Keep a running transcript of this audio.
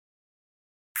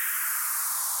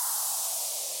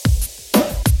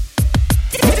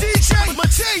DJ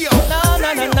Mateo. No,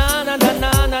 no, no, no, no, no,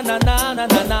 no, no, no, no,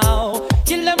 no, no.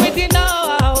 Kill them with the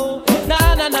no. No,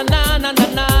 no, no, no, no, no,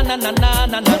 no, no, no,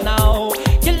 no, no, no.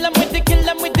 Kill them with the, kill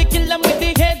them with the, kill them with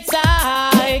the heads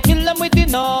high. Kill them with the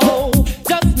no.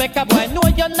 Just make a boy know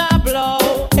you're not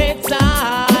blow. Heads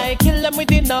high. Kill them with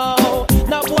the no.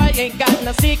 No boy ain't got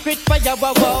no secret for your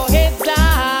wow. Heads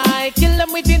high. Kill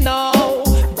them with the no.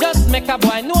 Just make a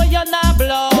boy know you're not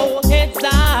blow. Heads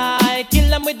high. Kill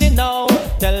them with the no.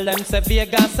 Tell them say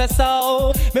Vegas say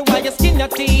so. Me why you skin your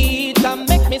teeth and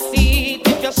make me see it.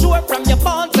 If you're sure from your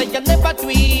phone say you never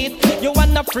tweet. You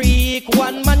wanna freak,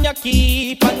 one man you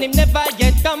keep. And him never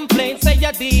yet complain, say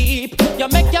you deep. You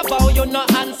make your bow, you no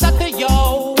answer to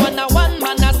yo. And a one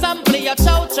man assembly a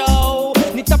chow chow.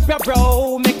 Knit up your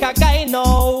bro, make a guy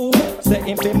know. Say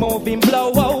him be moving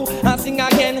blow, and sing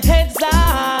again heads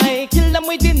high. Kill them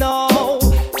with the no.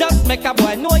 Just make a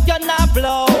boy know you're not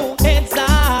blow. Heads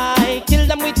high, kill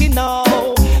them with the no.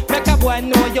 Make a boy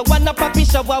know you wanna puppy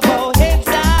show, wow. Heads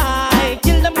high,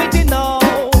 kill them with the no.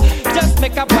 Just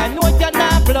make a boy know you're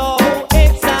not blow.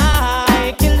 Heads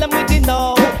high, kill them with the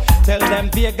no. Tell them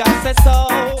Vegas say so,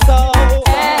 so.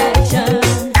 Action,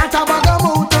 At a bag of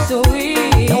mood.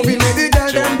 sweet. Don't be made the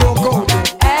girl them broke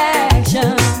out.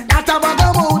 Action, At a bag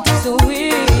of mood.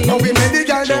 sweet. Don't be made the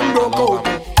girl them broke out.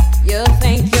 You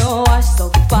think you are so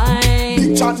fine.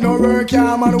 Big chat no work,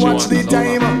 yeah man, watch the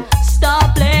time.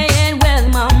 Stop playing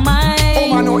with my mind.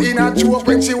 Oh man, no in a joke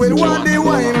when she will want the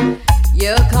wine.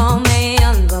 You call me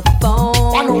on the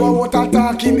phone. I know what a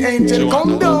talking angel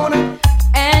come down.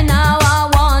 And now I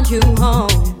want you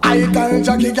home. I tell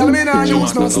Jackie, girl, me nah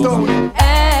use no stone.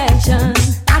 Action,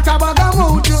 At a bag of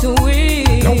mood.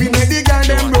 sweet. Don't be made the girl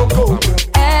them broke out.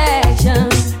 Action,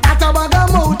 At a bag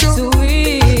of mood.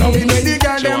 sweet. Don't be made the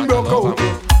girl them broke out.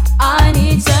 I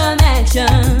need some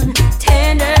action,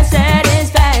 tender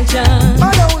satisfaction.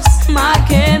 Manos. My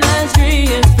chemistry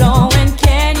is flowing.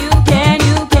 Can you?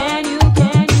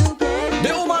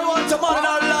 The woman wants a man in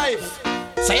her life.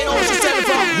 Say you know she said it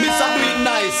from Mr. Do It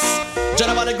Nice.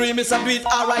 Jennifer agree, Mr. Do It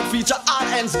Alright feature all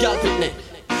ends girl picnic.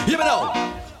 Hear me now.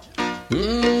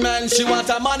 Man, she want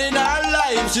a man in her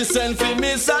life. She sent for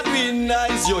Mr. Do It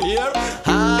Nice. You hear?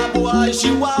 Ah boy,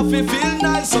 she want to feel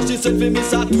nice, so she sent for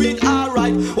Mr. Do It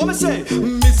Alright. What me say?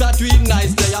 Mr. Do It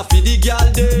Nice, they are for the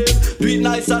girl them. Do it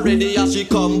nice already, and she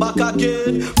come back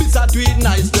again. Mr. Do It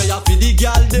Nice, they are for the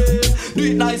girl them. Do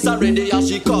it nice already, and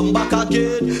she come back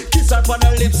again. Kiss her on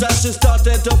her lips and she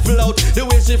started to float. The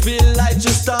way she feel like she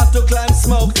start to climb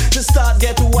smoke. She start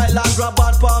get wild and grab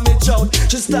on for me choke.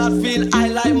 She start feel I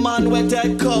like man when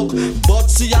take coke. But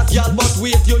she a girl, but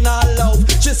wait you not love.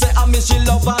 She say I miss she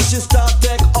love and she start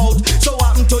take out. So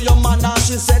what happened to your man and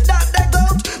she said that they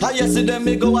goat. I yesterday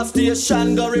me go a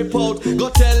station go report.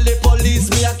 Go tell the police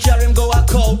me I carry him go a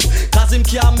coat. Cause him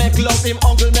can't make love, him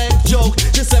uncle make joke.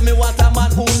 She say me want a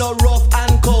man who no rough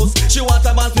and coast. She want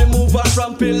a man to move her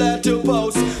from pillar to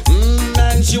post.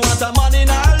 Man, she want a man in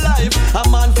her life. A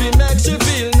man fi make she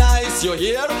feel nice, you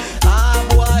hear? Ah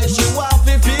boy, she want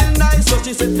fi feel nice. So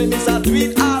she said fi Mr. Do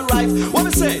It Alright. What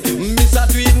me say? Mr.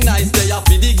 Do It Nice, they are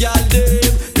fi the girl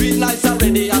them. Do it nice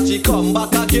already and she come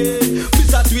back again.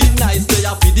 Mr. Do It Nice, they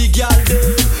are fi the girl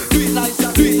them. Do it nice,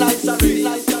 do it nice, do it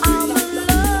nice. I'm in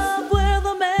love with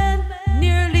a man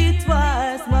nearly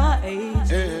twice my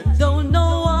age. Don't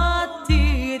know what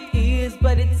it is,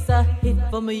 but it's a hit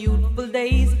for my youthful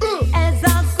days. As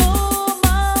I go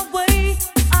my way,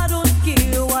 I don't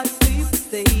care what people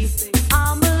say.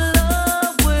 I'm in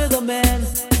love with a man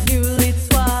nearly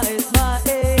twice my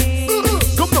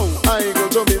age. Come now, I go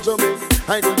jumping.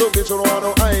 I go jumping, so I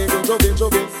know I go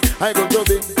jumping. I go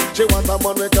jumping. She want a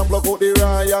man we can block out the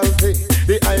royalty.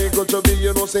 The I go jumping,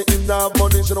 you know say in that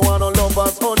money. She don't want no love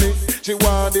as honey. She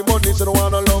want the money, she don't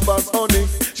want no love as honey.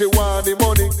 She want the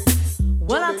money.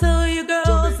 Well, I tell you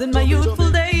girls, in my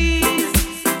youthful days,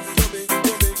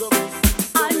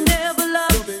 I never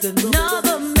loved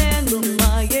another man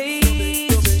my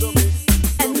age.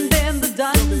 And then the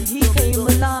Don, he came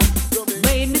along,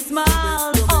 made me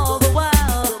smile all the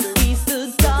while. He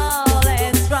stood tall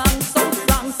and strong, so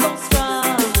strong, so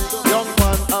strong. Young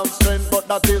man have strength, but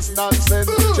that is nonsense.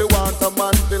 She want a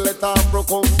man to let her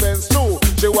recompense too.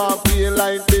 She want pay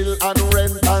line bill and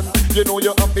rent, and you know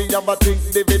you have to have a think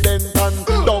dividend, and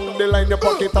down the line your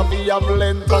pocket have to have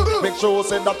length, and make sure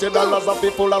say that your dollars are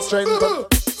full of strength.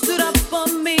 Stood up for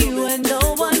me when no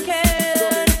one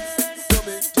cared.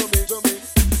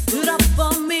 Stood up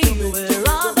for me where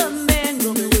other men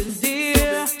was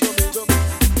dear.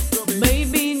 Made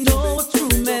me know what true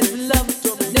man's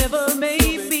love. Never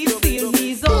made me feel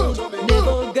he's old.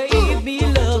 Never gave me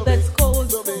love that's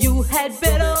cold. You had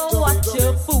better watch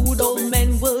your food, old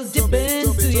men will do.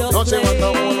 But she want a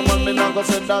old man, me not go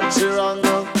say that she wrong.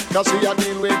 Cause she a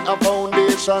deal with a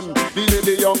foundation.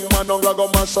 The young man don't go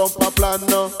mash up a plan.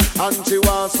 And she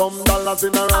want some dollars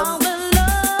in her hand. I'm in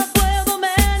love with a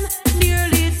man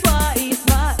nearly twice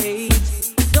my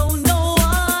age. Don't know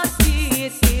what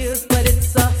it is, but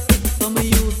it's a hit from my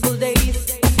youthful days.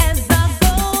 As I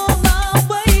go my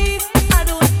way, I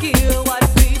don't care what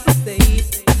people say.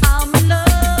 I'm in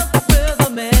love with a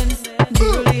man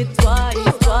nearly twice.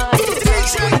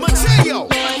 DJ Mateo.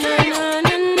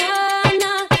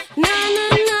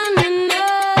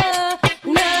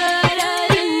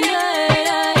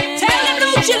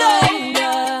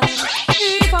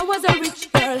 If I was a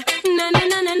rich girl,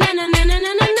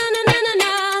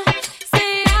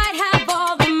 say I'd have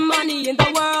all the money in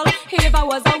the world. If I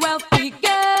was a wealthy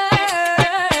girl,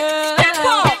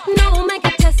 no man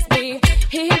can test me.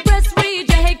 Impress,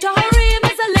 reject, or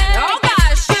even select. Oh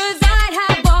gosh, 'cause I'd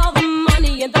have all the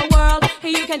money in the world.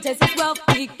 You can test this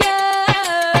wealthy girl.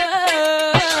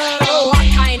 What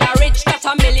kind of rich? Got a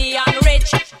million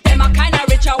rich. Them a kind of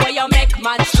rich where you make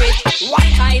man switch. What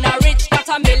kind of rich? Got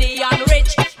a million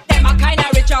rich. Them a kind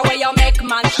of rich where you make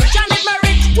man switch. And if me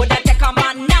rich, woulda take a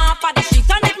man off of the street.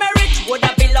 And if me rich, woulda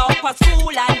build up a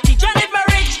school and teach. And if me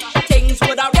rich, things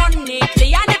woulda run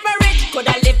neatly. And if me rich,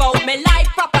 coulda live out me life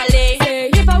properly. Say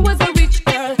if I was a rich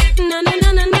girl,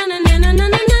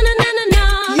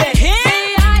 Yeah, here.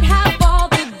 say I'd have all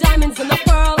the diamonds in the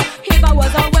world. If I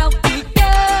was a wealthy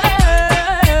girl,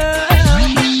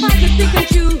 I could pick and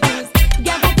choose.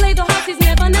 Get to play the horses,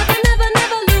 never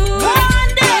lose.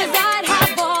 'Cause I'd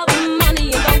have all the money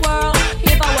in the world.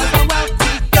 If I was a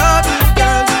wealthy girl.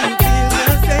 Girls, you feel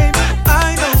the same. I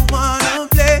don't wanna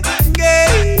play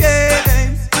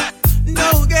games. No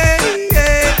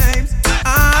games.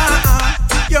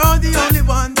 You're the only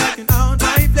one that can out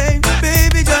my flame.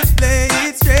 Baby, just play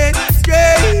it straight.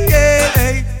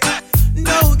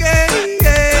 No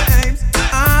games.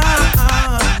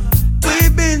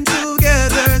 We've been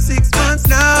together 6 months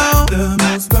now. The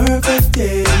most perfect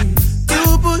days. You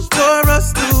pushed for us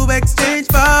to exchange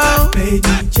vows. Made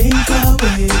me change my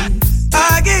ways.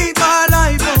 I gave my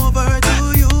life over to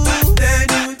you. Then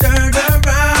you turned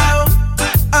around.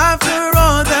 After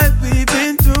all that we've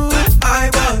been through, I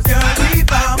was your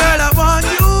rebound. Girl, I want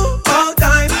you all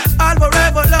time. I'll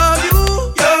forever love you.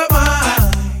 You're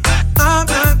mine. I'm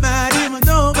not mad even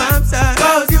though I'm sad.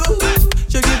 'Cause you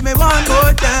should give me one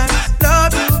more chance.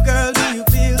 Love you, girl, do you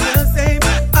feel the same?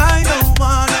 I don't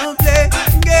wanna play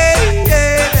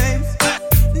games.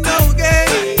 No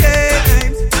games.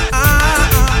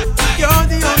 You're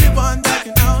the only one that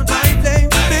can out my flame.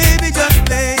 Baby, just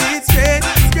play it straight.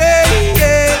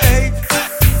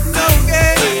 No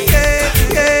games.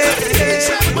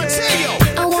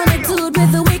 I want a dude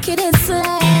with the wickedest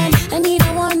slang. I need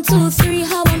a 1, 2, 3,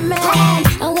 how a man.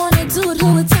 I want a dude who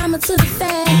would time it to the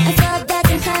fan. I thought that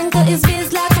can handle his biz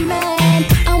like a man.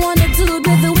 I want a dude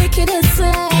with the wickedest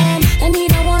slang. I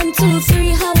need a 1, 2,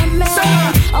 3, how a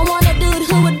man. I want a dude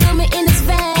who would do me in his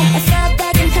van. I thought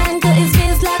that can handle his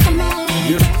biz like a man.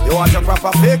 You want your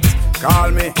proper fix? Call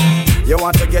me. You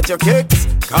want to get your kicks?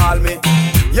 Call me.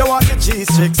 You want your cheese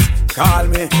chicks? Call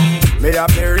me. Me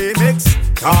have the remix?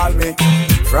 Call me.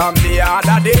 From the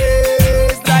other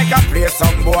days, like I play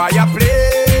some boy, I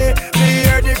play. Me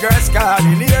hear the girls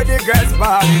calling, hear the girls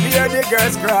bawling, hear the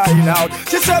girls crying out.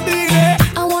 She said, "Baby,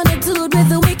 I want a dude with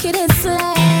the wickedest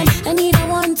slang. I need a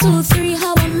 1, 2, 3,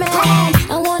 how a man.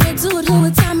 I want a dude who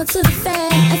would time it to the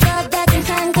fan. I thought that can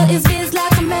handle his biz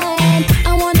like a man.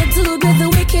 I want a dude with the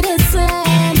wickedest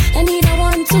slang. I need a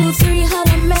 1, 2, 3, how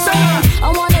a man. I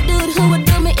want a dude who would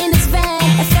do me in his van.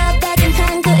 I thought that can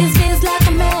handle his biz like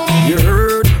a man. you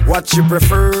heard what she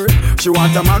preferred? She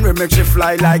want a man who make she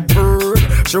fly like bird.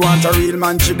 She want a real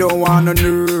man, she don't want a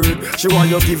nerd. She want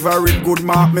you give her it good,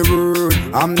 mark me word.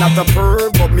 I'm not a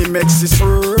perv, but me makes she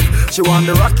serve. She want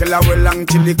the rock killer well long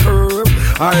till the curve.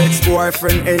 Her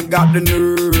ex-boyfriend ain't got the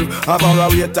nerve. Have her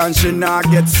wait and she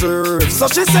not get served. So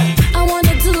she said, I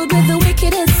want a dude with the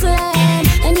wickedest slang.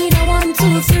 I need a 1,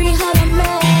 2, 3, how a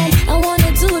man. I want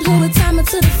a dude who would time it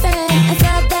to the fan. I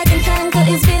thought that can handle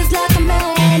his biz like a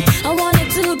man. I want a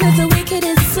dude with the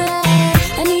wickedest slang.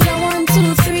 I need a 1,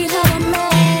 2, 3, how a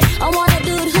man. I want a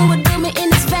dude who would do me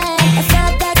in his van. I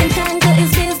thought that can handle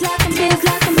his biz like a man.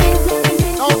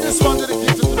 Now this one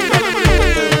dedicated to the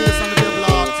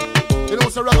you know,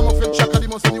 so Ragamuffin Chaka, the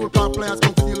most new car players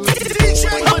come to deal with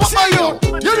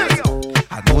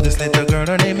I know this little girl,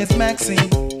 her name is Maxine.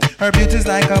 Her beauty's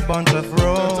like a bunch of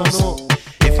roses.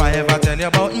 If I ever tell you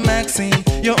about Maxine,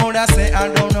 you older say I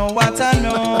don't know what I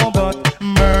know, but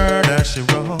murder she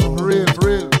wrote.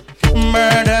 Real.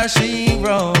 Murder she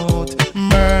wrote.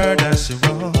 Murder she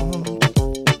wrote.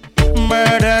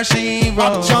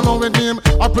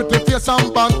 face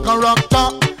and bad character.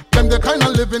 Them the kind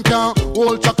of living can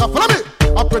hold chaka. Follow me.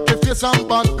 A pretty face and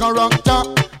bad character.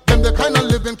 Them the kind of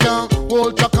living can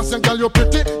hold chaka. Say girl you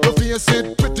pretty, your face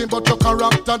it pretty, but your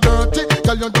character dirty.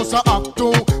 Girl you just a act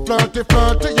too flirty,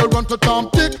 flirty. You run to Tom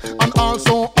Dick and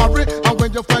also hurry. And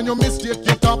when you find your mistake,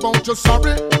 you talk about you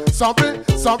sorry, sorry,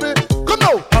 sorry. Come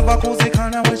now. Have a cozy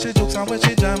corner where she jokes and where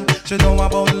she jam. She know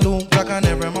about Luke Jack and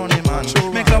every money man.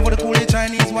 Make love with the coolie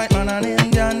Chinese, white man and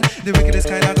Indian. The wickedest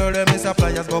kind of girl, them is a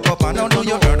flyers go up and down. Know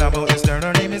you heard about this girl,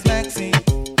 her name is Maxine.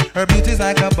 Her beauty's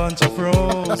like a bunch of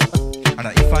roses. And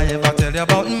if I ever tell you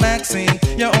about Maxine,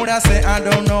 you would say I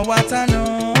don't know what I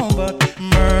know, but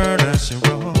murder she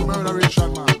wrote.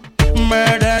 Murderation man.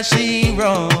 Murder she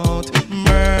wrote.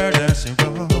 Murder she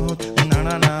wrote. Na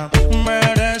na na.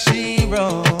 Murder she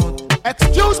wrote.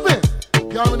 Excuse me.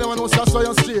 Y'all never know so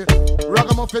you stay.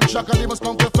 Ragamuffin Jack and they must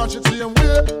come to flash it same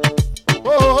way.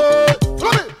 Oh,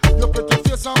 follow me. Your pretty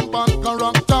face and bad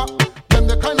character. Them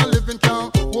the kind of living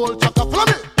can hold chaka. Follow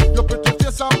me. Your pretty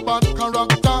face and bad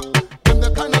character. Them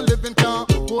the kind of living can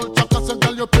hold chaka. So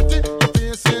girl you pretty, your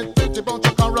face ain't pretty, but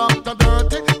your character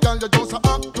dirty. Girl you just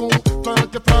act too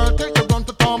flirty, flirty. You run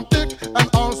to Tom Dick and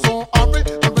also hurry.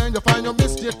 And when you find your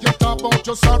mistake, you talk about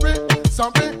you sorry,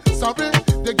 sorry, sorry.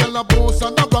 The girl a boss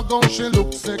and a brag on she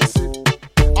look sexy.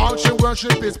 All she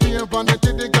worship is pure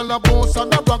vanity. The girl a boss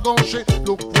and a brag on she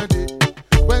look ready.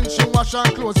 When she wash her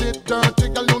clothes it dirty,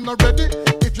 girl you not ready.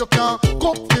 If you can't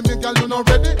cook for me, girl you not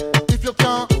ready. If you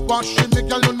can't wash for me,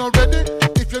 girl you not ready.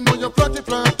 If you know you're flirty,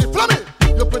 flirty, flummy.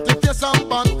 Your pretty face and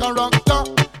bad character.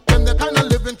 Then the kind of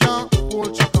living can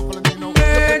hold chaka. Follow me now.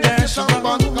 Your pretty face and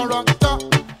bad character.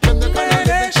 Then the kind of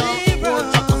living can hold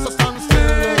chaka. So stand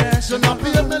still. You not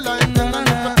pay me like then I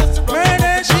never test it.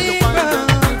 Murder she wrote.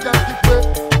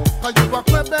 Cause you a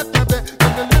crebe, crebe.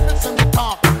 And the lyrics and the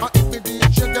talk. And if me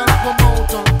DJ girl come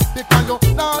out. Because you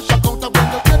dash a counter when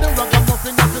you get the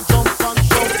ragamuffin. If you jump and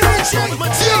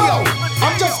shout.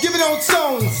 I'm just giving out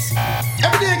sounds.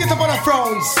 Every day I get up on a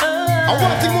frowns. I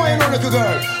want to more, you know, little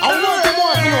girl. I want to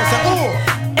more, you know, say, oh.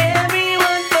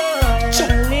 Everyone falls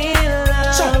in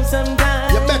love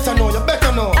sometimes. You better know, you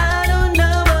better know. I don't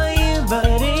know about you, but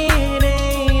it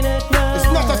ain't a crime. It's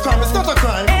not a crime, it's not a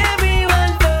crime.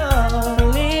 Everyone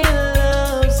falls in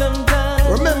love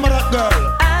sometimes. Remember that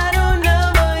girl. I don't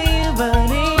know about you, but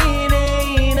it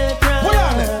ain't a crime. Hold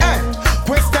on, hey.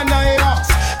 Question I ask.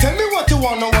 Tell me what you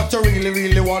wanna, what you really,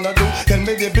 really wanna do. Tell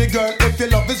me, baby girl, if your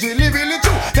love is really, really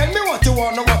true. Tell me what you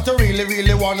wanna, what you really,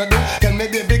 really wanna do. Tell me,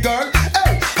 baby girl,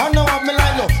 hey, I know I'm me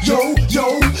like, yo,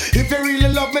 yo. If you really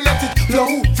love me, let it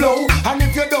flow, flow. And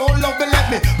if you don't love me, let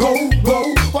me go,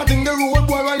 go. What in the road,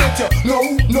 boy, I let you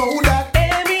know that.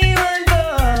 Everyone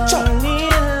falls in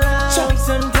love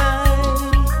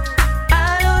sometimes.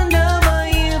 I don't know about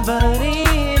you, but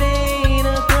it ain't a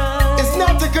crime. It's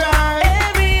not a crime.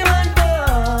 Everyone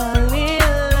falls in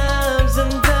love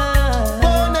sometimes.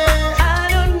 Bonnie. I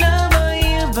don't know about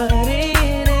you, but it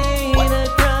ain't a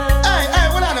crime. Hey,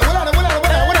 what on.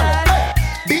 Hey,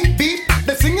 beep, beep.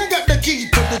 The singer got the key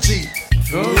to the Jeep.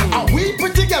 And we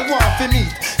pretty girl want to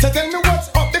meet. So tell me what's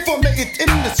up before me hit in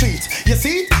the streets. You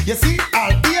see,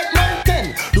 all 8, 9,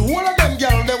 10. The whole of them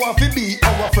girl they want to be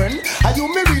our friend. And you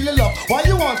me really love, why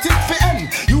you want it to end?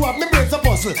 You have me brains a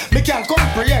puzzle, me can't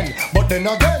comprehend. But then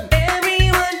again,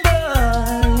 Everyone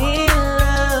falls in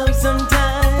love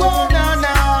sometimes. whoa,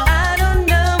 now. I don't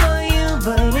know about you,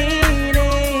 but it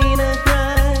ain't a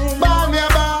crime. Ball me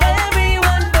about.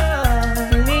 Everyone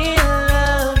falls in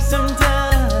love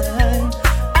sometimes.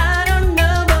 I don't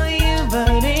know about you,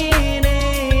 but it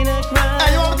ain't a crime.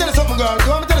 Hey, you want me to tell you something, girl? You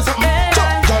want me to tell you something?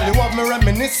 Yeah. Girl, you have me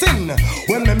reminiscing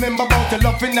when me remember about your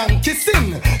loving and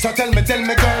kissing. So tell me,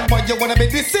 girl, why you wanna be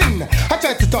dissing? I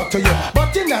tried to talk to you,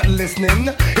 but you're not listening.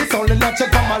 It's only natural,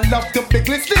 come I love to be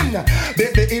glistening.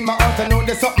 Baby, in my heart, I know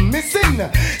there's something missing.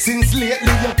 Since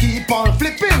lately, you keep on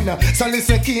flipping. So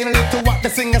listen keenly to what the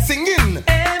singer singing.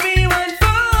 Everyone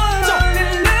falls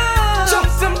in love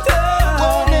sometimes.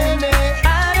 Oh, nene.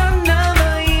 I don't know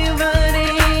about you, but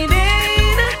it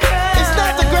ain't a crime. It's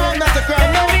not a crime, not a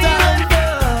crime, no time. Everyone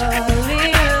falls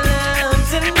in love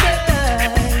sometimes.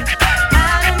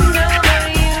 I don't know about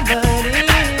you, but it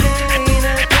ain't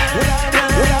a crime.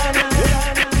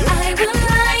 I would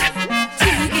like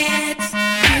to get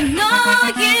to know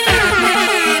you,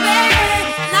 baby.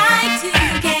 Like to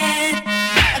get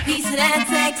a piece of that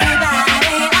sexy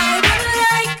body. I would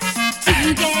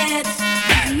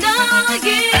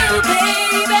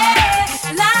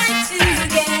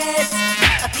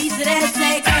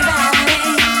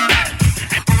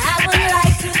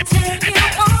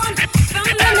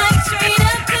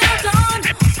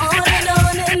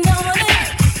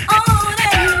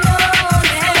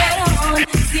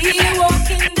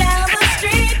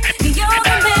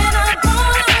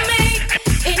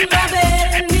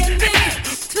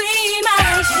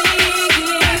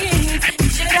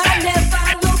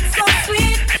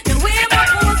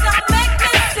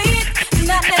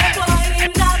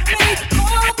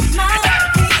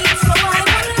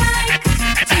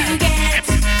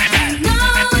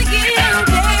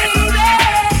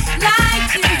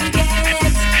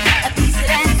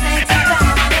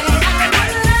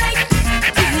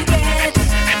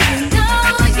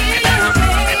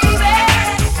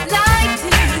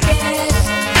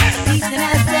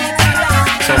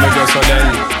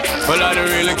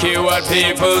what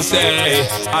people say.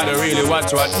 I don't really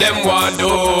watch what them want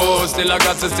do. Still I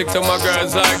got to stick to my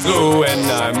girls like glue. And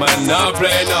I might not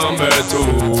play number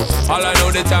 2. All I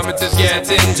know the time it is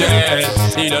getting jet.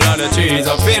 Need a lot of trees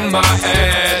up in my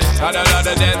head. Got a lot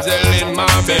of damsel in my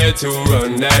bed to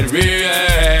run that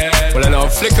real. Well I know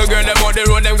flicker girl them out the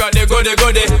road, them got the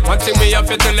goody. One thing me have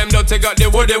to tell them don't they got the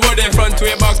woody. Front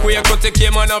way, back way, cut the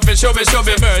came on off it, shove it.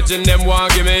 Virgin them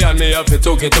want give me and me have to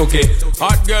took it.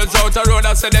 Hot girls out the road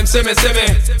I say them see me.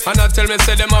 And I tell me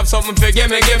say them have something for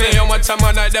gimme. How much time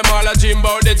I night them all a dream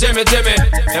about the Jimmy.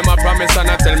 Them a promise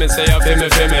and I tell me say you feel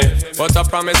me. But a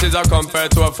promise is a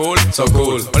compared to a fool, so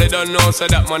cool. But they don't know say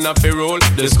that man a fi rule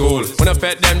the school. When I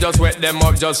pet them just wet them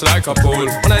up just like a pool.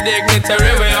 When I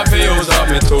dignitary way I fi use up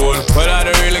me tool. But I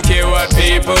don't really care what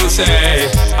people say.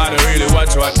 I don't really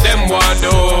watch what them want do.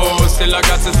 Still I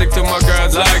got to stick to my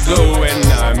girls like glue. And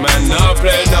I might not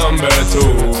play number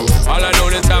 2. All I know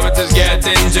the time it is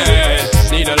getting jet.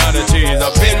 Need a lot of cheese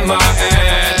up in my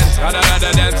head. Got a lot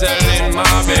of damsel in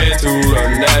my bed to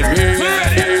run that real.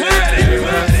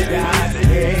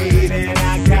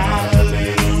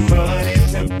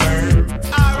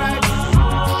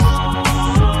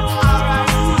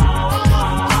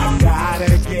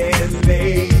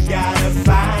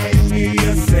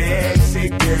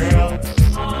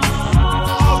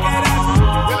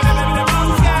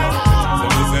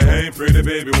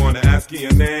 Baby, wanna ask you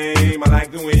your name. I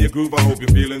like the way you groove, I hope you're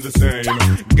feeling the same.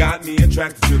 Got me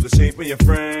attracted to the shape of your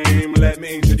frame. Let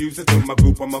me introduce you to my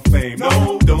group, I'm a fame.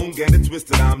 No, don't get it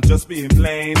twisted, I'm just being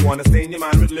plain. Wanna stain your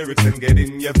mind with lyrics and get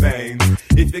in your veins.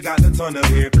 If you got the tunnel,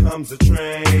 here comes the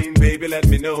train. Baby, let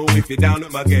me know if you're down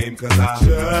with my game. Cause I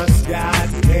just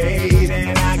got paid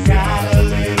and I got a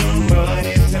little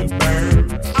money to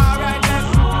burn. Alright then,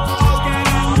 okay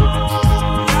then.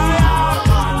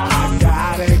 I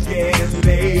gotta get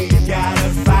laid, gotta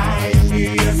find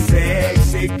me a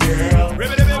sexy girl.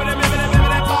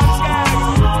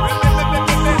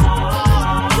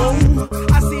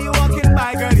 I see you walking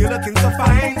by, girl, you're looking so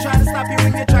fine. Try to stop you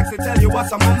in your tracks and tell you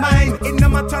what's on my mind. It no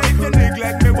matter if you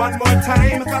neglect me one more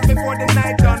time. Cause before the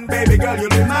night done, baby girl, you'll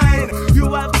be mine.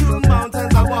 You have 2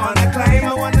 mountains I wanna climb.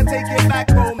 I wanna take you back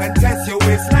home and test your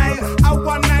waistline. A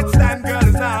one night stand, girl,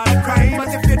 is not a crime. But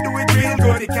if you do it real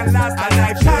good, it can last a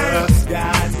lifetime. Just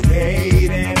got paid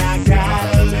and I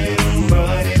got a little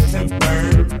money to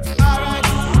burn. Alright.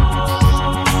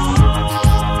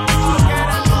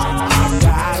 I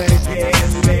gotta get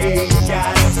laid,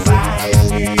 gotta find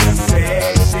me a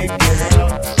sexy girl.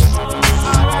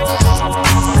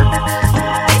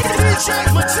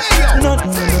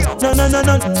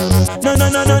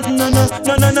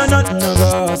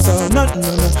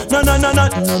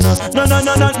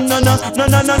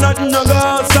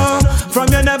 From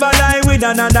you never lie with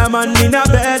another man in a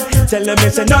bed. Tell them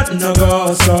it's a nothing no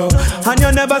go so. And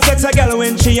you never sex a girl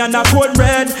when she on a cold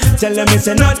red. Tell them it's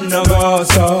a nothing no go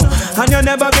so. And you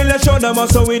never build a shoulder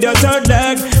muscle with your third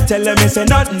leg. Tell them it's a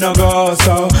nothing no go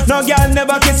so. No girl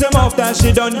never kiss him off that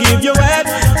she don't give you head.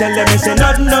 Tell them it's a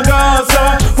nothing no go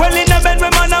so. Well in a bed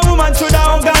with man and woman should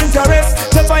have hug and caress.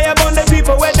 So fire burn the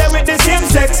people where they with the same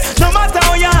sex. No matter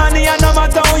how you honey and no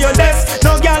matter how you less.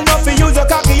 No girl not for use a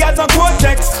cocky as a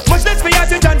cortex. Much less for you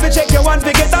to try to check your one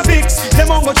to get a fix. Them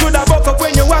won't go through the buck up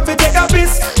when you have to take a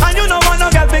piss. And you know want no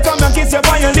girl to come and kiss you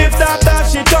on your lips. After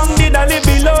she tongue did a lip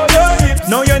below your hips.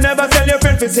 No you never tell your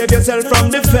friend to save yourself from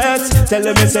the feds. Tell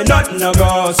them it's a nothing no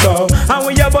go so. And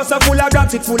when your bus are full of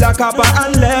rocks, it full of copper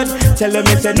and lead. Tell them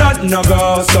it's a nothing no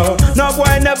go so. No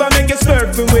boy never make you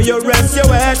swerve from where you rest your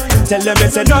head. Tell them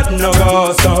it's a nothing no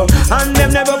go so. And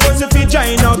them never put your feet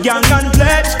join no gang and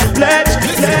pledge.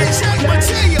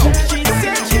 She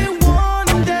said she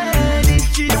wanted, if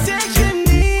she said she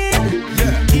need,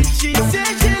 if she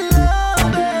said she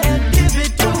love it, give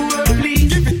it to her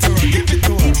please.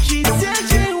 If she said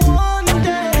she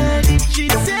wanted, if she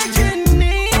said she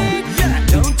need,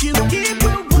 don't you keep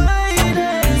her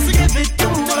waiting, give it to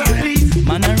her please.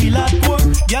 Man a real hardcore,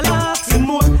 y'all asking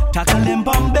more. Tackle them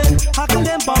on bed, tackle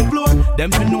them on floor.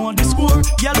 Them fi know the score,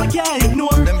 y'all can't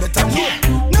ignore. Them better know.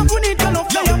 No put it on no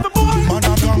fire for boy. Man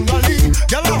a gangali,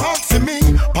 y'all a asking me.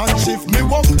 Punch shift me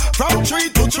walk from tree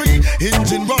to tree.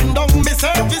 Engine run down, me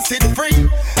service it free.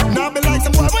 Now be like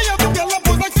some boy, where you go, girl, I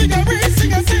pose like figure,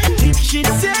 sing a sing. If she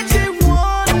said she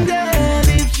wanted,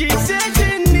 if she said she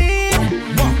need,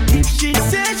 if she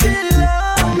said she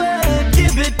love it,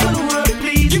 give it to her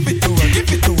please. Give it to her,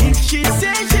 give it to her. If she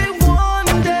said she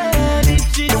wanted, if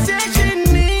she said she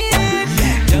need,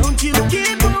 don't you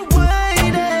keep her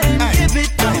waiting,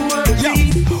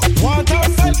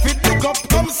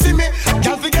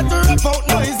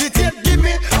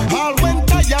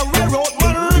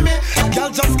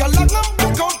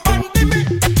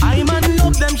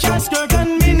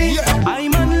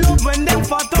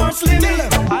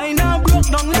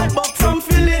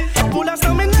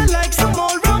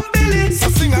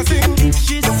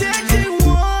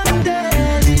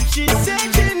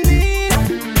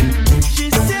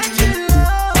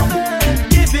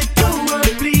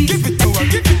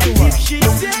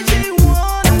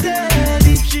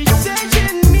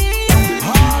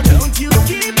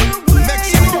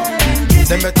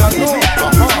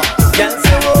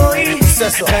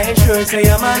 so. Can you sure say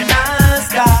I'm a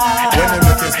nasty? When you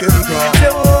make your skin crawl.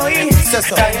 Say oi. Say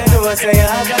so. Can you know say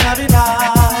I'm gonna be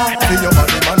bad? Feel your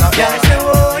body man up. Yeah, say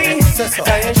oi. Say so.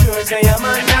 Can you sure say I'm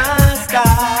a nasty?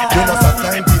 You know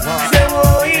sometimes people. Say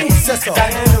oi. Say so.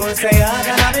 Can you know say I'm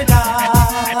gonna be bad?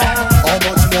 How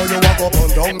much more you walk up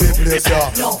and down the place,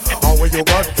 yeah? And when you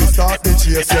got to start the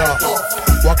chase, yeah?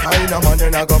 What kind of man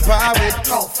then I go par with?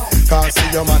 Can't see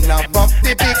your man now buff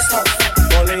the pics.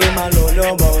 Only him alone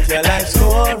know about your life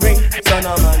story. So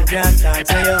no man can't talk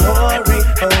to your hurry.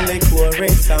 Only quarry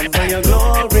some for your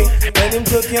glory. When him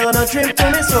took you on a trip to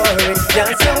Missouri,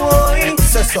 can't say oi.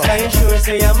 Say so. Can you sure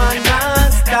say you're my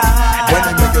master? When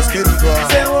he make your skin crawl.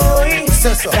 Say oi.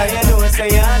 Say so. Can you know say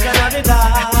you're gonna be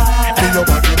bad? Feel your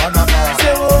body man up.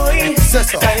 Say oi. Say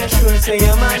so. Can you sure say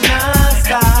you're my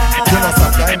master? You know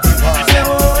sometimes people. Say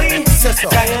oi. Say so.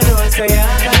 Can you know say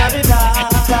you're gonna be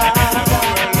bad?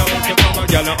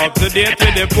 Y'all not up to date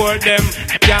with the poor them.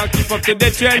 Can't keep up to the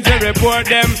trends and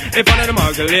report them. If one of the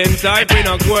muggling type, we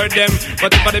not court them.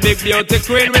 But if for the big beauty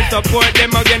queen, we support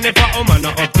them. Again, if a woman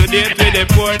not up to date with the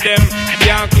poor them.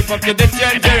 Can't keep up to the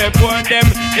trends and report them.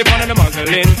 If one of the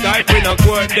muggling type, we not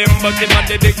court them. But if for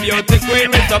the big beauty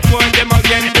queen, we support them.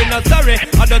 Again, we not sorry.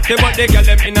 I don't say what they get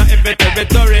them in a every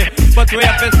territory. But we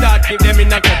have to start keep them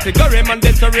in a category.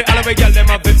 Mandatory, all we get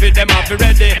them up if them have to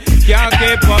ready. Can't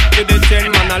keep up to the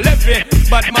trend, man, I left it.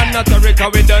 But man not a Rica,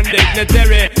 we done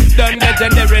dignitary. Done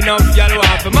legendary, enough y'all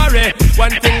want to marry.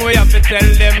 One thing we have to tell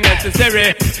them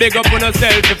necessary. Big up on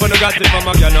yourself if you no got it from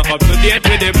a girl not up to date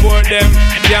with the poor them.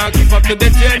 Can't keep up to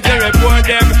the change, they report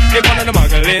them. If one of the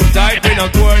muggling type, we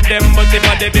not court them. But if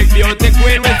a the big beauty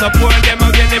queen, we support them.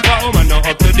 Again, if a woman not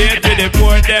up to date with the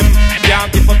poor them. Can't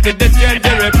keep up to the change,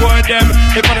 they report them.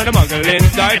 If one of the muggling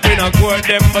type, we not court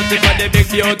them. But if a the big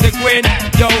beauty queen,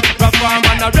 yo, perform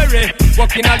and a rary.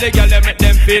 Walking all the girl, make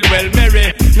them feel well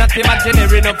merry. Not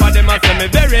imaginary, enough of them are semi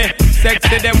very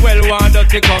sexy, them well want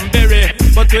to come berry.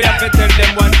 But we have to tell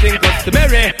them one thing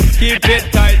customary. Keep it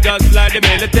tight just like the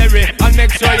military. And make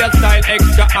sure your style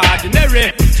extraordinary.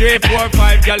 3, 4,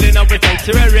 5 girl in a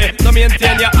sanctuary. So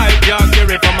maintain your high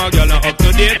jaggery. From a girl up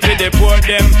to date with the poor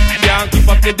them. Can't keep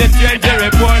up to the trend, they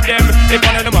report them. If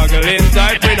one of the muggling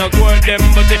type, we not court them.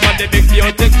 But if one of the big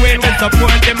beauty queen, we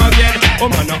support them again.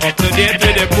 Woman not up to date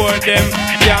with the poor them.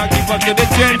 Can't keep up to the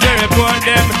trend, they report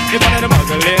them. If one of the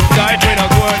muggling type, we not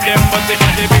court them. But if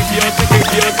one of the big beauty,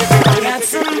 I got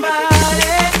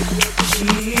somebody,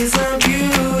 she's a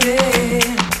beauty,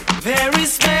 very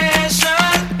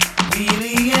special,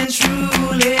 really and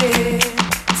truly.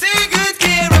 Take good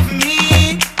care of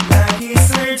me, like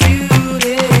it's her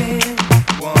duty.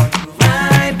 Want to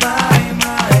ride by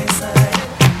my side,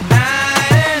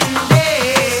 night and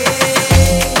day.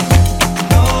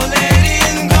 No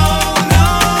letting go, no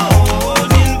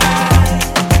holding back,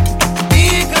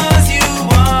 because you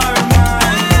are my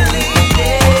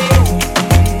lady.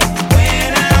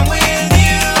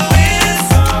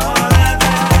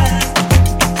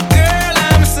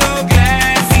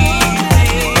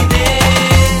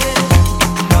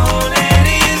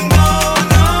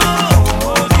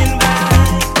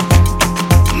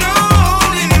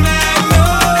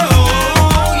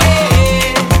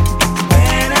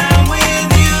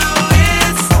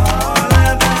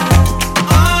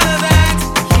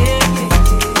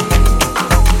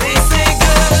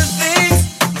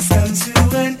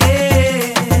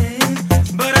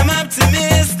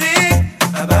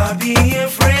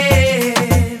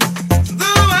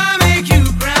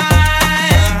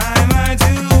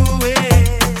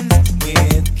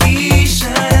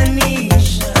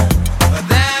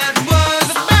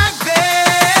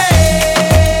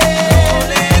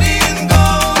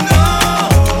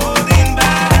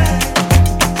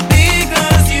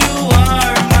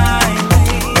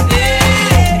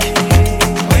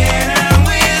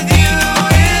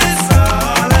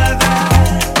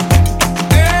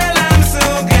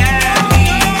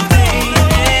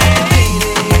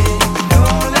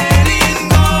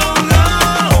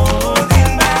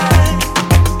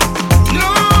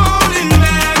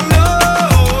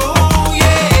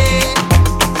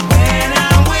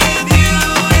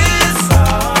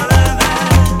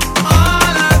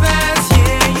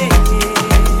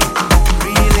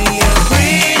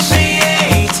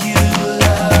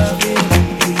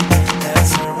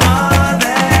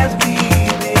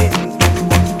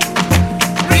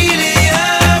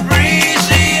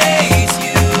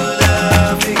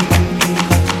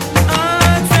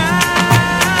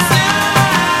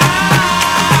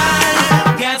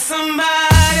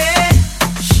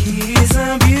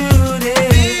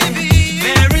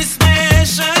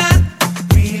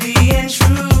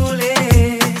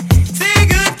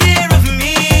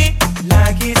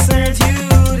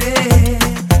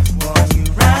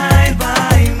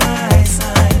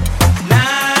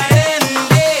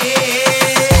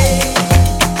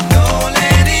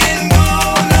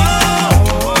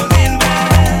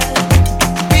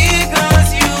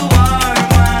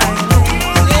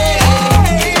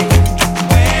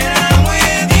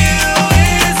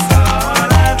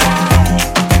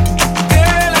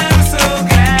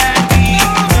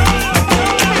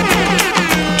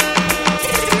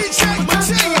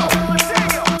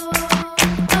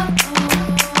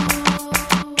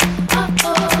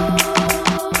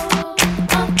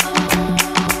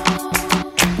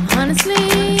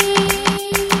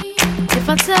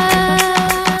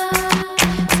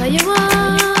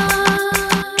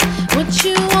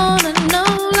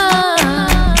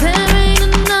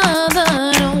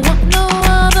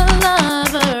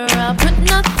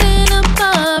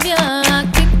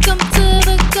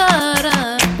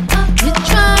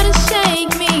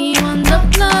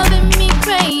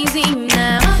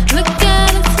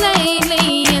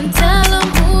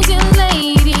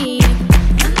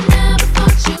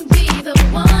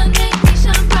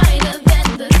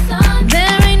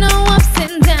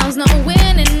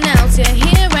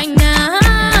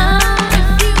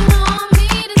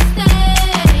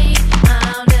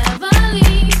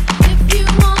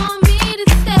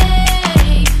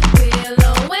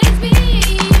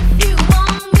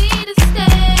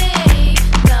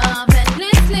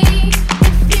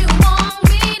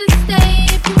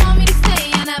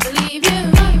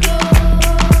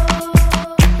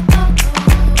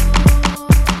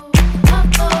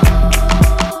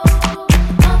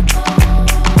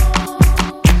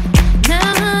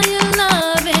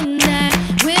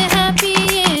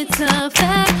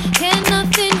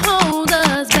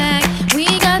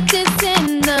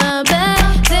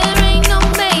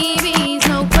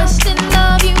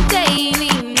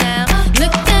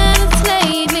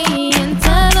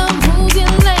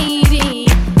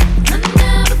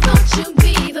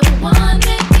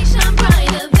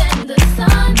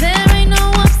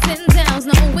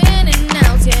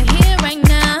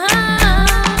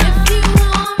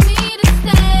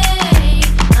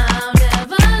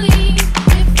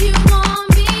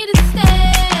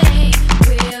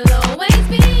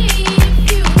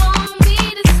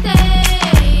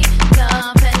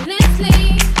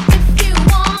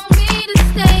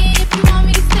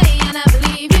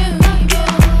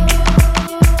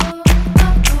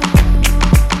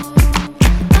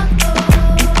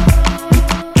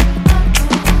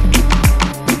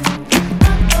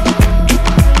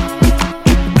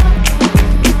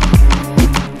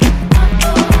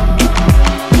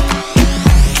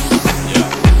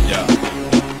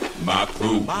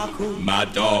 crew, my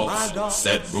dogs,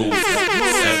 set rules,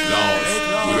 set laws.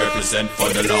 We represent for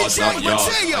the laws of y'all.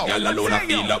 Y'all alone, I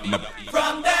feel up my.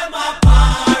 From them a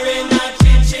par in a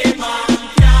chichi man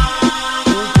can.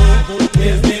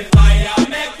 Give me fire,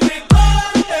 make me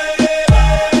burn it.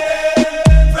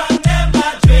 From them a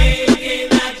drink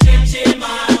in a chichi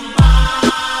man bar.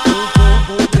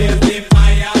 Give me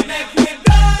fire, make me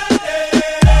burn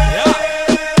it.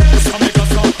 So make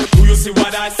us up, do you see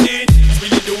what I see?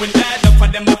 Really doing that, enough of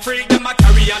them a freak, them a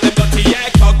carry on them dirty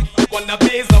egg talk. Wanna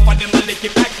blaze, enough of them a lick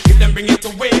it back, if them bring it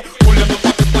away, pull them up,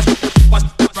 watch,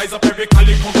 rise up every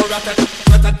collie, cover rat,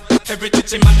 every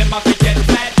chichi man, them a get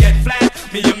flat,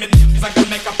 me and me, I can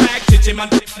make a pack, chichi man,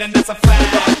 then that's a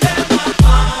fact. Them a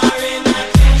par in a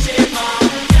chichi man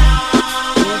can.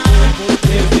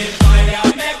 Give me fire,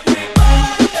 make me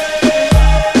burn it.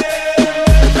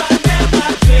 From them a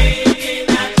drink in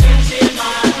a chichi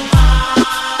man bar.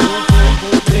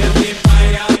 Give me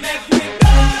fire, make me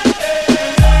burn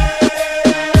it.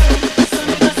 So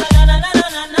me just a na.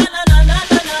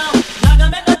 Naga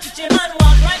make a chichi man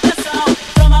walk right just out.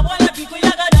 From a boy like people,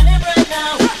 you got done him right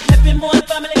now. Left him more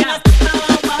family in a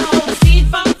wow. Seed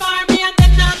from farm, me and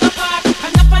them down the park.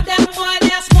 Enough of them boy,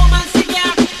 they a smoke and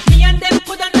cigar. Me and them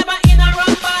coulda never in a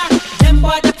rum bar. Them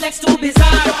boy, the flex too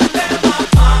bizarre. Them a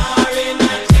par in a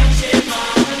chichi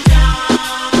man can.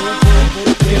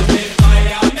 Give me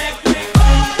fire, make me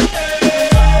burn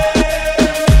it.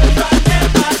 From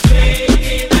them a drink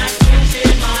in a chichi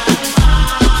man bar.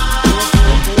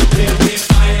 Give me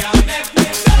fire, make me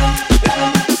burn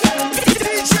it.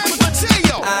 DJ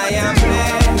Mateo. I am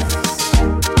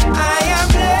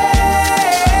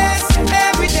blessed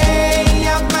every day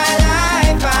of my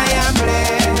life. I am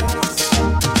blessed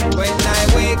when I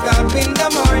wake up in the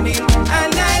morning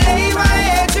and I lay my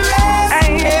head to rest.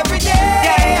 Every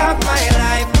day of my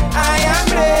life, I am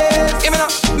blessed. Even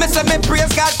though me say me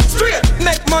praise God straight,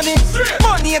 make money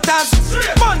haters,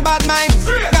 fun bad mind.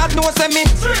 God knows me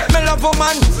love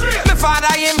woman, me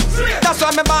father him, that's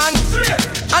why me born.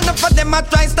 Enough of them a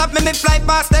try stop me fly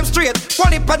past them straight.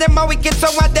 One heap of them a wicked,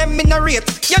 so what them in a rate.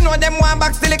 You know them want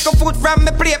back still little food from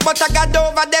me plate, but I got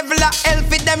over devil a hell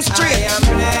for them straight.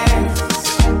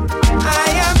 I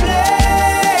am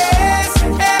blessed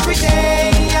every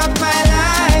day of my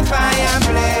life. I am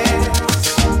blessed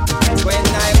when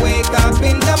I wake up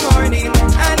in the morning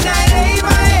and I lay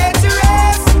my head to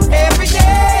rest. Every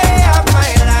day of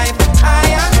my life, I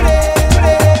am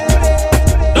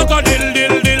blessed. Duck a dill,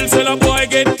 till a boy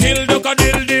get killed. Duck a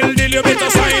dill, you better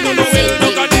sign on the will.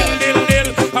 Duck a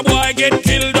dill, a boy get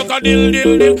killed. Duck a dill,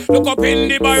 look up in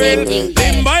the barrel.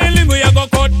 Limb by limb we a go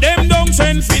cut them down,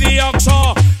 send for the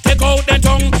oxa. Take out the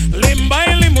tongue. Limb by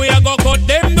limb we a go cut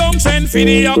them down, send for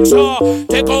the oxa.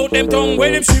 Take out them tongue.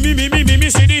 When them see me,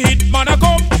 see the hit man a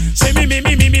come. See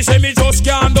me, say me just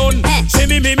can't done. See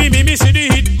me, see the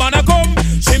hit man a come.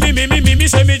 See me,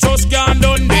 say me just can't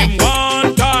done. Them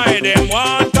one tie.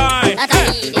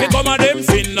 Me come a them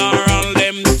funeral,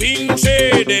 them things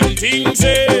say.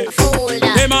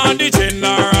 Them on the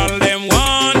general, them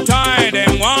one tie.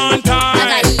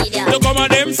 You come a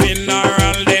them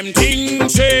funeral, them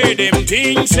things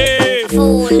say.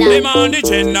 Them on the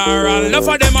general, enough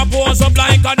of them a pose up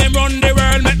like a them run the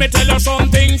world. Let me tell you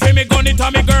something, fi me gun it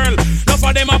a me girl. Enough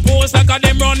of them a pose like a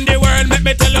them run the world. Let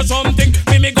me tell you something,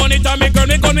 fi me gun it a me girl.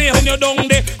 Me gun me hand you down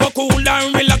there, go cool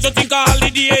down, relax. You think a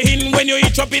holiday in when you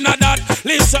eat up in a that.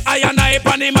 Listen, I and I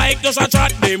on the mic just a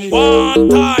chat. Them one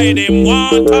tie.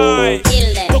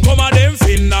 To come a them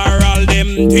funeral,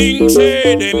 them things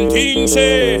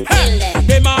say.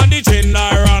 Them on the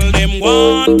general, them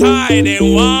one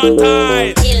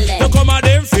tie. To come a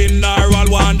them funeral,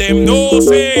 one them no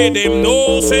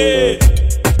say.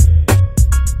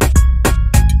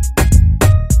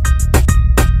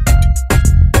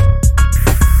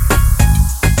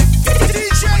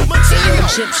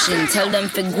 Egyptian, tell them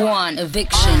for guan,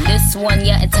 eviction. This one,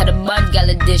 yeah, it's had a bad gal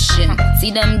edition. See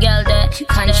them gal that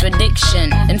contradiction.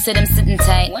 Them say them sitting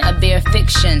tight, I bear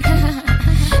fiction.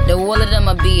 The wall of them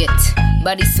a be it.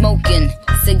 Body smoking,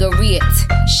 cigarette,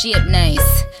 shape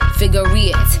nice, figure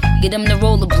it. Get them the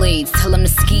rollerblades, tell them to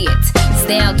ski it.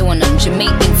 Stay out doing them,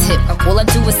 Jamaican tip. All I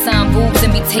do is sign boobs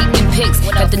and be taking pics.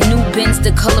 Got the new Benz,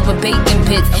 the color of bacon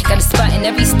bits. Got a spot in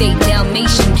every state,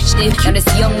 Dalmatian shit. Got this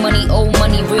young money, old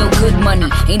money, real good money.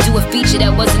 Ain't do a feature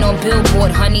that wasn't on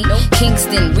Billboard, honey.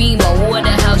 Kingston, Remo,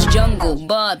 Waterhouse, Jungle,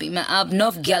 Bobby, man, I've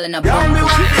enough gal in a bungle.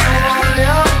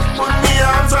 Put me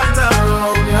arms right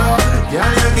around you.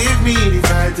 Girl, you give me the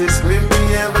tightest grip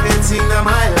me ever get seen in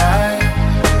my life.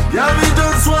 Yeah, me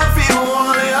just want to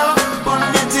hold you. Put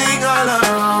me thing all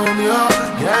around you.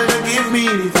 Girl, you give me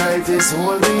the tightest tightest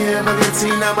hold me ever get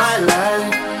in my life.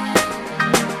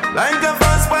 Like a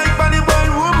fast bike on the boy,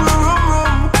 room, room, room,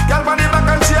 room. Girl on the back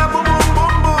and she a boom, boom,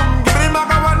 boom, boom. Give me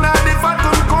back a one and the fat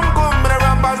come, come. But the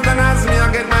rappers then ask me I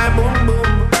get my boom, boom.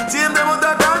 Team them out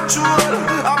of control.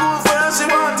 I move for her, she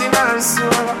want in her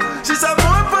soul. She's a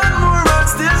more and more and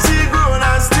still she grown.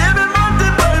 And still be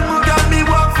multiple more. Got me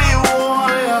what for you,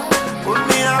 yeah. Put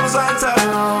me arms right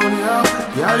around, yeah.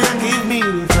 Girl, you give me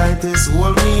the tightest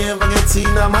hold me ever get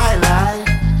in my life.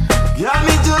 Girl,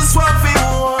 me just want for you,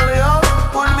 yeah.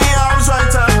 Put me arms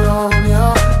right around,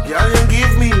 yeah. Girl, you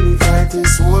give me the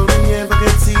tightest hold me ever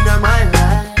get in my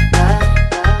life.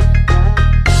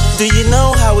 Do you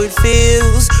know how it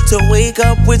feels to wake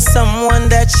up with someone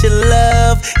that you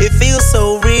love? It feels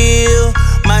so real.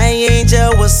 My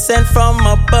angel was sent from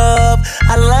above.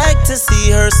 I like to see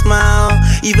her smile.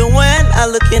 Even when I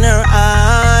look in her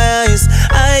eyes,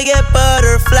 I get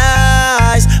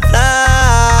butterflies.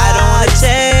 I don't wanna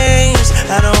change.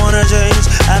 I don't wanna change.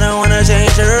 I don't wanna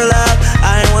change her love.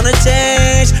 I wanna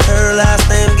change her last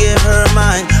name, give her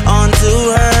mine onto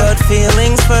her. But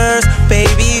feelings first,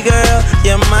 baby girl,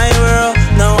 you're my world,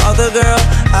 no other girl.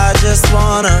 I just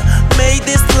wanna make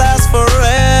this last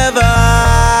forever.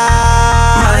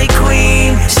 My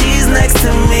queen, she's next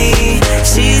to me.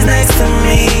 She's next to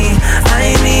me.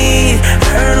 I need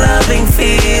her loving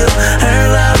feel, her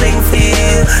loving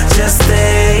feel. Just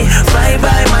stay right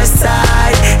by my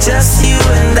side. Just you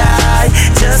and I,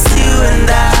 just you and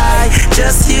I,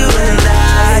 just you and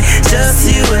I, just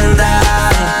you and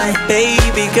I.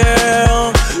 Baby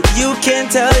girl, you can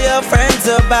tell your friends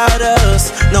about us,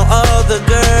 no other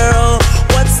girl.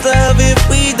 What's love if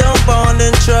we don't bond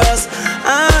and trust?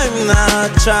 I'm not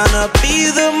tryna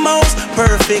be the most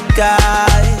perfect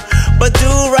guy, but do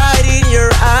right in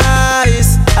your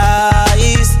eyes, yeah.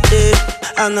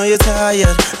 I know you're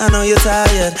tired, I know you're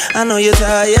tired, I know you're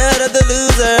tired of the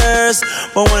losers.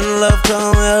 But when love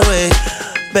comes your way,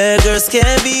 beggars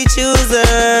can't be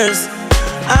choosers.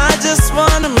 I just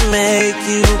wanna make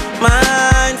you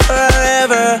mine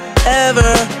forever,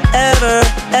 ever, ever,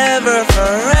 ever,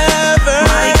 forever.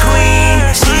 My queen,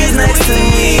 she's next to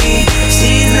me.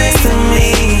 She's next to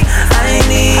me. I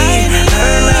need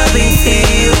her loving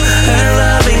feel, her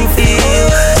loving feel.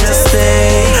 Just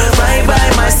stay right by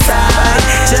my side.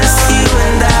 Just you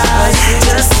and I,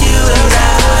 just you and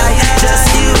I,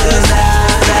 just you and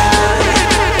I.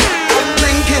 I'm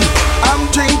drinking, I'm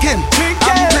drinking,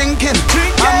 I'm drinking,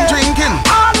 I'm drinking.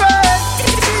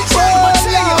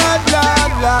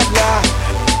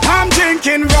 I'm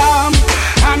drinking rum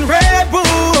and Red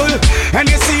Bull, and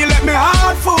you see, let me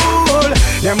heart full.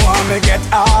 Them want me get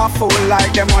awful,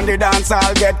 like them on the dance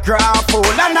I'll get grappled.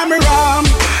 And I'm rum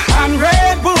and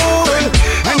Red Bull,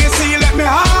 and you see, let me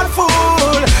heart full.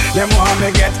 Them want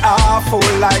me get awful,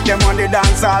 like them on the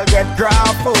dance I'll get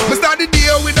grappled. Me start the day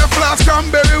with a flask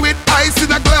cranberry with ice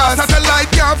in a glass. As a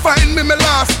light can't find me, me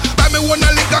lost. Buy me one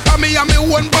a liquor, cause me and me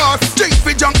one boss. Drink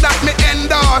for junk that me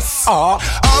endorse.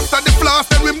 After the flask,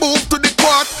 then we move to the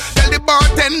quart. Tell the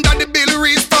bartender the bill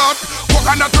restart. Walk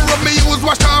on that rub me use,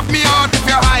 wash off me heart. If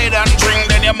you hide and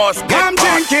drink, then you must get I'm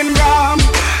caught. drinking rum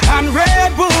and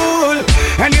Red Bull,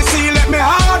 and you see, let me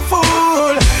heart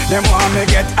full. Them want me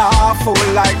get awful,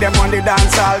 like them on the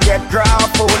dance I'll get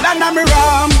grappled. And I'm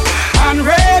rum and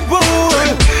Red Bull,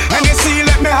 and you see,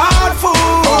 let me heart full.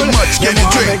 How much can you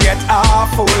drink? Me get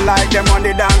awful, like them on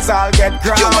the dance I'll get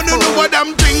grappled. You wanna know what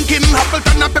I'm drinking?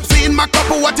 Appleton and Pepsi in my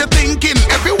cup, what you thinking?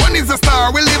 Everyone is a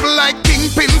star, we live like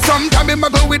kingpin. Sometime I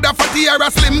go with a fatty or a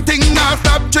slim thing. Now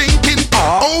stop drinking.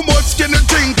 How much can you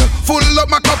drink? Full up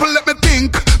my cup, let me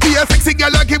think. Be a sexy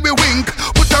girl, give me wink.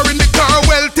 Put her in the car,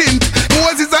 well tint.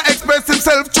 Moses express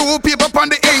himself through paper on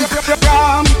the ink.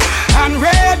 Rum and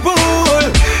Red Bull,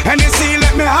 and you see,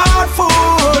 let me heart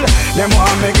full. Them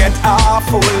want me get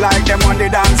awful, like them on the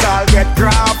dance I'll get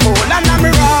grappled. And I'm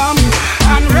rum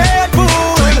and Red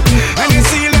Bull, and you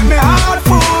see, let me heart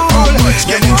full. How much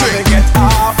can you drink? Me get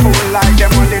awful, like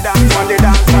them on the dance, on the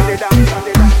dance, on the dance, on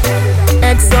the dance.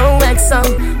 XOXO,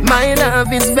 my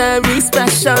love is very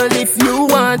special. If you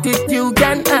want it, you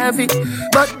can have it,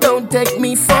 but don't take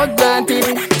me for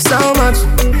granted. So much,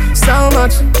 so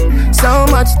much, so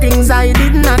much things I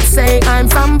did not say. I'm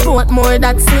from Portmore,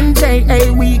 that's in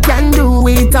JA. We can do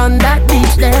it on that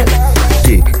beach there.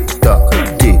 Tick tock,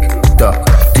 tick tock,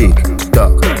 tick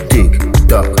tock, tick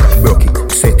tock. Broke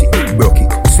it, set it, broke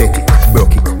it, set it,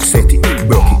 broke it, set it,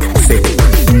 broke it, set it.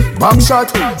 Back shot,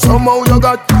 somehow you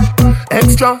got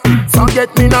extra,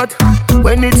 forget me not.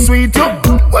 When it's sweet, you,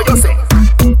 what you say?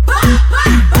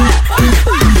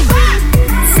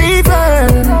 Fever,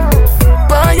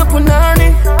 buy your punani.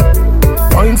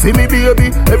 see me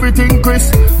baby, everything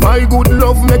crisp. My good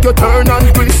love make you turn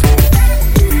and crisp.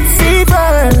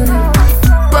 Fever,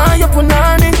 buy your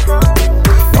punani.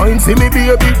 Wine see me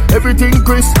baby, everything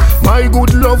crisp. My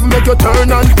good love make you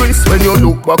turn and crisp. When you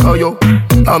look back at you,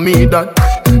 I mean that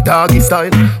doggy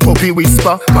style, puppy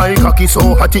whisper. My cocky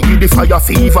so hot it give the fire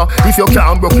fever. If you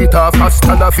can't broke it off,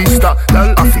 hasta la vista.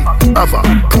 Lal afi, ava,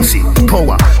 pussy,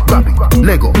 power, grab it,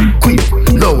 Lego, quick,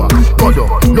 lower, godo,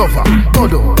 lover,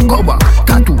 godo, cover,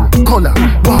 tattoo, color,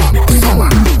 warm, summer.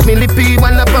 Millipede,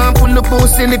 walla pump, pull up,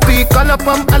 silly pea, color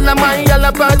pump, alla my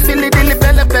yalla bug, Philly dilly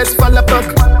bella best, fall puck.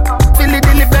 Philly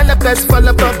dilly bella best,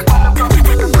 fall puck.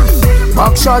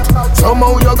 Back shot,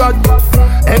 somehow you got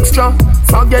extra,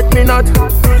 forget me not.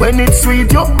 When it's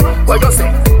sweet, yo, what you say?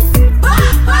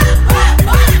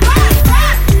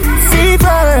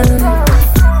 Fever,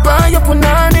 buy your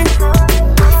punani.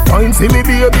 Wine see me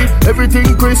baby,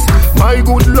 everything crisp. My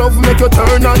good love make you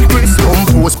turn and crisp. Come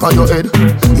post by your head,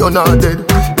 you're not dead.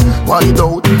 Wide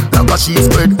out, like a sheet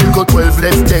spread. You got 12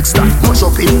 left text, mash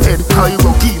up in head. I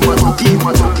rocky, my rocky,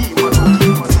 my rocky, my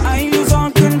rocky. I lose all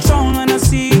control when I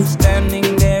see you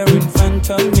standing there in front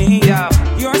of me. Yeah.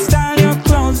 Your style, your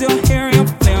clothes, your hair, your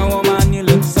flair, woman, you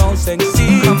look so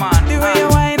sexy. Come on, the way you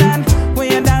whine and way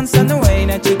you dance and the way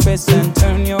that you twist and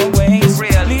turn your waist.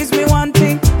 Real. Leaves me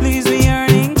wanting, leaves me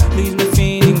yearning, leaves me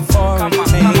feeling for a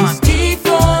taste.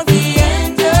 Before the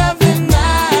end of the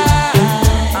night,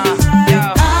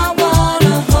 I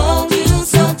wanna hold you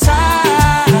so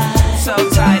tight. So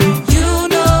tight. You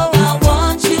know I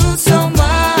want you so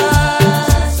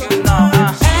much. You know,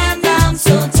 and I'm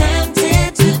so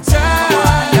tempted to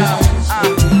touch.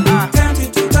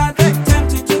 Tempted to touch,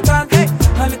 tempted to touch.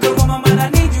 A little woman, man, I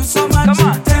need you so much. Come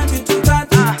on. Tempted to touch,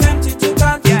 tempted to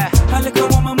touch. Yeah. A little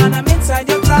woman, man, I'm inside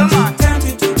your clutch. Come on.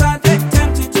 Tempted to touch,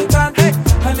 tempted to touch.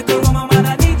 A little woman, man,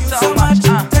 I need you so much.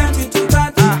 Tempted to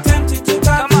touch, tempted to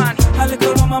touch. Come on. A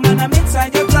little woman, man, I'm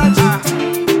inside your clutch.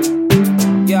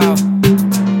 Yo,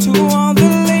 to all the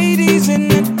ladies in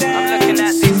the dance. I'm looking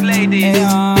at these ladies,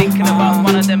 thinking about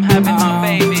one of them having my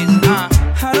babies.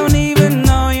 I don't even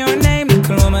know your name,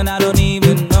 little woman. I don't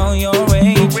even know your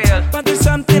age. But there's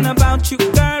something about you,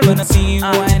 girl, when I see you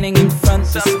whining in front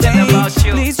of the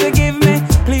stage. Please forgive me,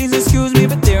 please excuse me,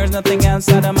 but there's nothing else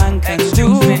that a man can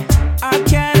do. I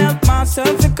can't help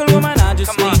myself, little woman. I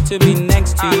just need to be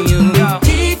next to you.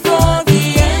 Before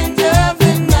the end of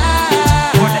the night,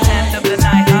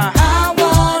 I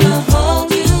wanna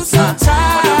hold you so tight.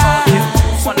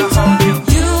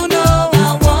 You know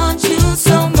I want you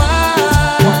so much.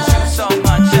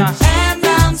 And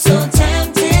I'm so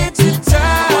tempted to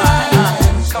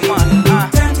touch. Come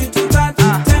on, tempted to touch,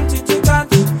 tempted to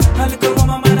touch. A little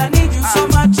woman, man, I need you so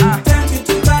much. Tempted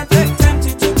to touch,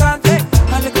 tempted to touch.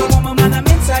 A little woman, man, I'm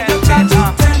inside your clutch.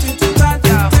 Tempted to touch,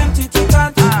 tempted to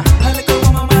touch. A little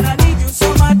woman, man, I need you so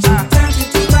much. Tempted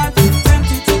to touch,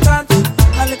 tempted to touch.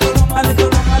 A little woman,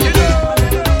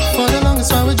 For the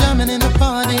longest while we're jamming in the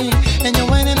party, and you're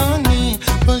waiting on me,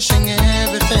 pushing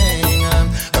everything.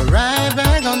 Right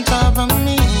back on top of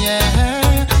me,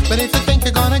 yeah. But if you think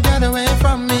you're gonna get away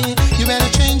from me, you better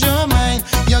change your mind.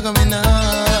 You're going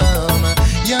home.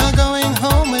 You're going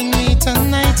home with me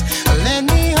tonight. Let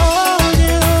me hold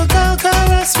you, go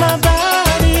caress my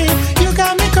body. You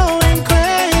got me going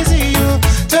crazy. You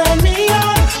turn me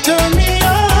on, turn me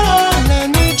on. Let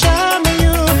me charm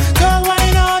you, go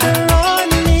wine all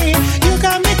around me. You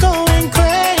got me going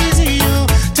crazy. You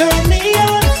turn me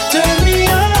on, turn me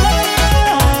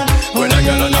on. When a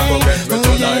girl and I go get with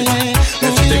tonight,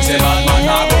 if she thinks a bad man,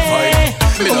 I go fight.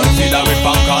 Me don't see that with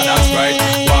popcorn and Sprite.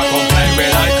 Walk on play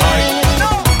with like kite.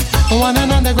 One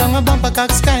another ground a bumper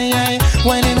cock sky high,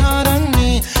 whining hard on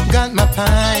me, got my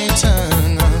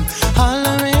python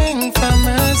hollering for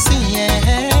mercy,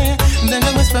 yeah. Then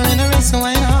I whisper in her ear, so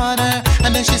wine harder,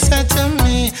 and then she said to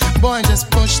me, boy, just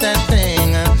push that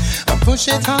thing, push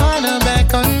it harder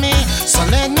back on me. So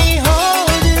let me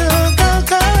hold you, go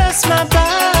caress my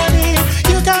body.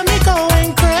 You got me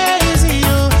going crazy.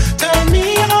 You turn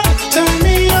me on, turn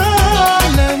me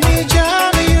on. Let me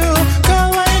jam you, go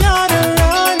wine all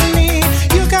around me.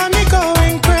 You got me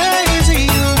going crazy.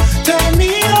 You turn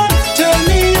me on, turn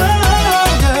me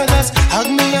on. Girl, just hug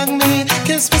me,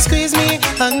 kiss me, squeeze me,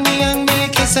 hug me,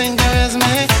 kiss and caress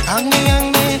me. Hug me,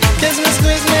 kiss me,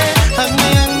 squeeze me, hug me,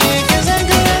 kiss and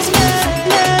caress me.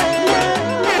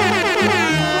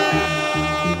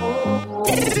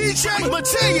 DJ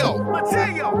Mateo.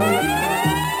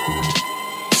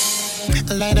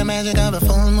 Like the magic of a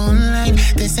full moonlight,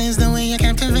 this is the way you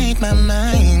captivate my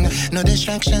mind. No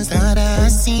distractions that I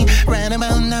see. Right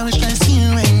about now it's just you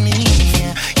and me.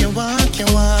 You walk, you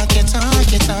talk,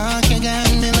 you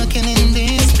got me looking in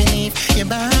this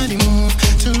body move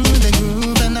to the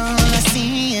groove, and all I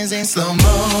see is in slow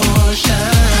motion.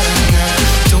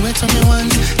 Do it to me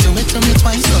once, do it to me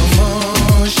twice, slow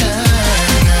motion.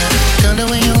 Girl, the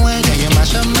way you work, yeah, you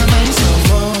mash up my mind, slow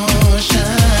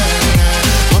motion.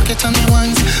 Walk it on me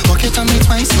once, walk it on me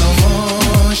twice, slow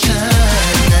motion.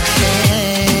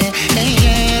 Hey, hey,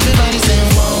 yeah, everybody say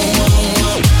whoa, whoa,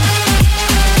 whoa.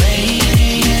 Hey,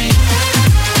 hey, hey.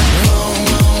 Whoa,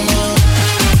 whoa, whoa.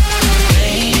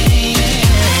 Hey, hey, hey.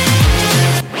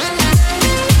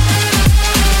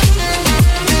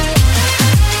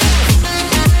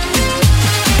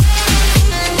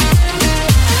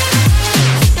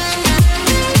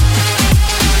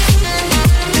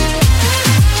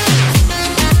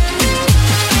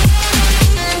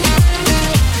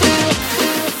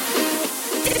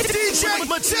 DJ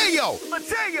Mateo.